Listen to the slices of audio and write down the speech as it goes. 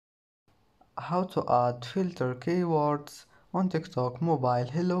How to add filter keywords on TikTok mobile.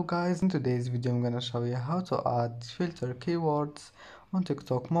 Hello guys, in today's video I'm gonna show you how to add filter keywords on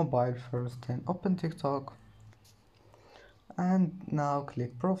TikTok mobile. First then open TikTok and now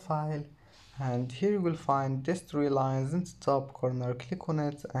click profile, and here you will find these three lines in the top corner. Click on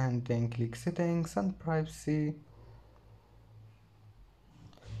it and then click settings and privacy,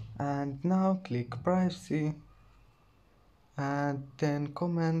 and now click privacy and then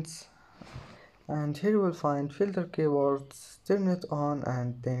comments, and here you will find filter keywords. Turn it on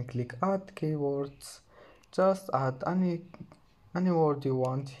and then click add keywords. Just add any word you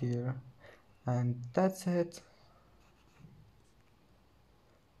want here, and that's it.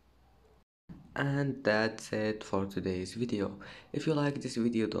 And that's it for today's video. If you like this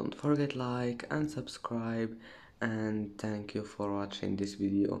video, don't forget like and subscribe, and thank you for watching this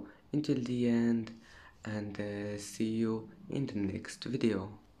video until the end, and see you in the next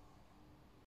video.